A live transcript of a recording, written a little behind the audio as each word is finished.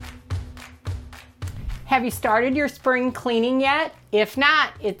Have you started your spring cleaning yet? If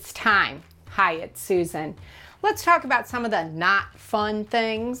not, it's time. Hi, it's Susan. Let's talk about some of the not fun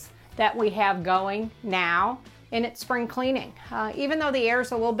things that we have going now in its spring cleaning. Even though the air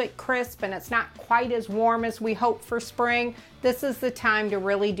is a little bit crisp and it's not quite as warm as we hope for spring, this is the time to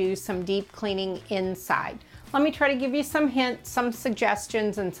really do some deep cleaning inside. Let me try to give you some hints, some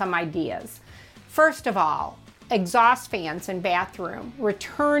suggestions, and some ideas. First of all, exhaust fans in bathroom,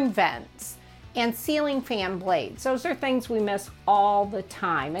 return vents, and ceiling fan blades. Those are things we miss all the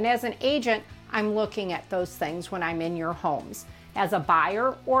time. And as an agent, I'm looking at those things when I'm in your homes. As a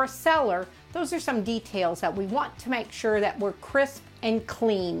buyer or a seller, those are some details that we want to make sure that we're crisp and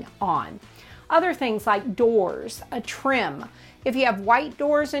clean on. Other things like doors, a trim. If you have white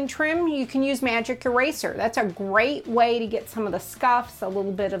doors and trim, you can use Magic Eraser. That's a great way to get some of the scuffs, a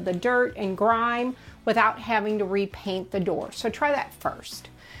little bit of the dirt and grime without having to repaint the door. So try that first.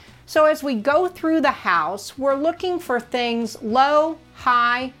 So as we go through the house, we're looking for things low,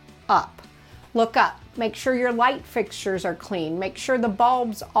 high, up. Look up. Make sure your light fixtures are clean. Make sure the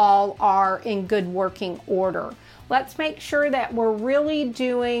bulbs all are in good working order. Let's make sure that we're really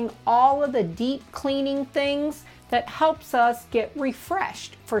doing all of the deep cleaning things that helps us get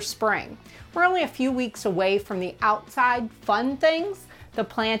refreshed for spring. We're only a few weeks away from the outside fun things, the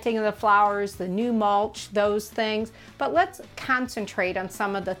planting of the flowers, the new mulch, those things, but let's concentrate on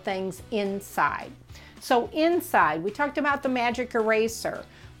some of the things inside. So inside, we talked about the Magic Eraser.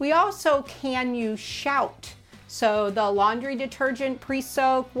 We also can use Shout. So the laundry detergent,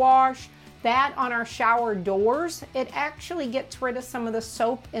 pre-soak, wash, that on our shower doors, it actually gets rid of some of the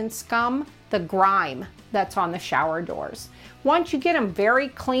soap and scum, the grime that's on the shower doors. Once you get them very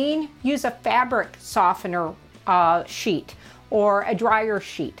clean, use a fabric softener sheet or a dryer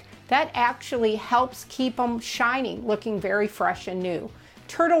sheet. That actually helps keep them shining, looking very fresh and new.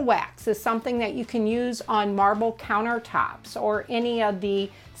 Turtle wax is something that you can use on marble countertops or any of the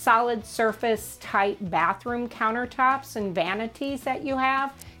solid surface type bathroom countertops and vanities that you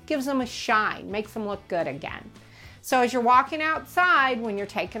have. Gives them a shine, makes them look good again. So as you're walking outside, when you're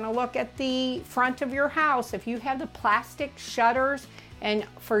taking a look at the front of your house, if you have the plastic shutters and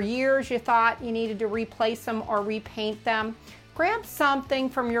for years you thought you needed to replace them or repaint them, grab something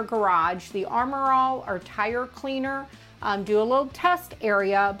from your garage, the Armor All or tire cleaner. Do a little test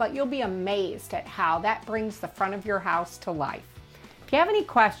area, but you'll be amazed at how that brings the front of your house to life. If you have any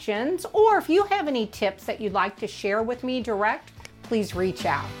questions or if you have any tips that you'd like to share with me direct, please reach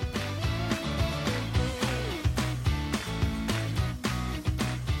out.